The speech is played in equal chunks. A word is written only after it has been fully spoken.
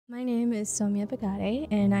My name is Soumya Bagade,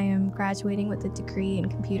 and I am graduating with a degree in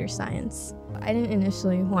computer science. I didn't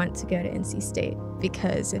initially want to go to NC State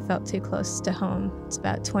because it felt too close to home. It's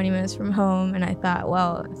about 20 minutes from home, and I thought,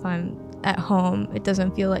 well, if I'm at home, it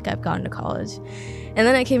doesn't feel like I've gone to college. And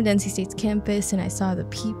then I came to NC State's campus, and I saw the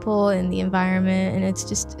people and the environment, and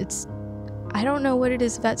I don't know what it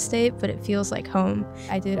is about state, but it feels like home.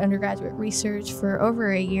 I did undergraduate research for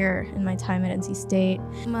over a year in my time at NC State.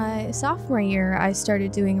 My sophomore year, I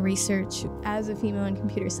started doing research. As a female in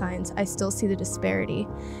computer science, I still see the disparity.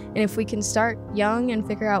 And if we can start young and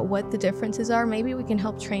figure out what the differences are, maybe we can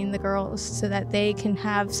help train the girls so that they can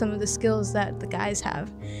have some of the skills that the guys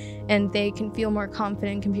have. And they can feel more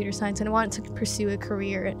confident in computer science and want to pursue a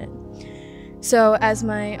career in it. So as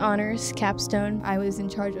my honors capstone, I was in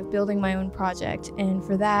charge of building my own project, and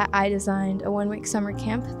for that I designed a one-week summer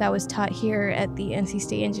camp that was taught here at the NC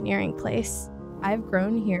State Engineering Place. I've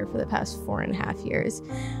grown here for the past 4.5 years.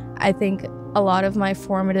 I think a lot of my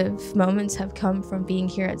formative moments have come from being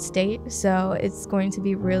here at State, so it's going to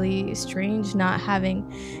be really strange not having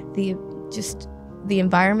the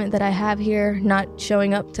environment that I have here, not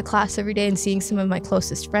showing up to class every day and seeing some of my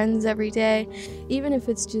closest friends every day. Even if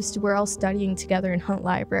it's just we're all studying together in Hunt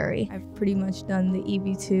Library. I've pretty much done the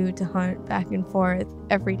EV2 to Hunt back and forth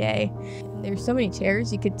every day. There's so many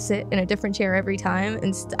chairs, you could sit in a different chair every time,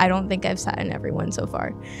 and I don't think I've sat in every one so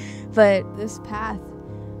far. But this path,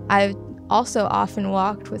 I've also often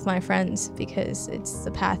walked with my friends because it's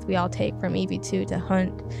the path we all take from EV2 to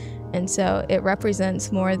Hunt. And so it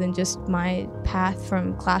represents more than just my path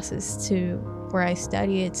from classes to where I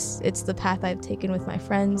study. It's the path I've taken with my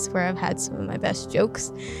friends, where I've had some of my best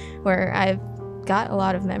jokes, where I've got a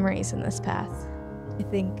lot of memories in this path. I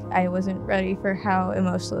think I wasn't ready for how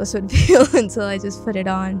emotional this would feel until I just put it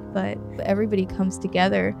on, but everybody comes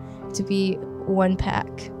together to be one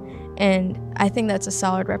pack. And I think that's a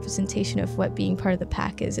solid representation of what being part of the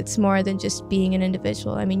pack is. It's more than just being an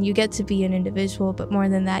individual. I mean, you get to be an individual, but more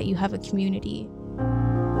than that, you have a community.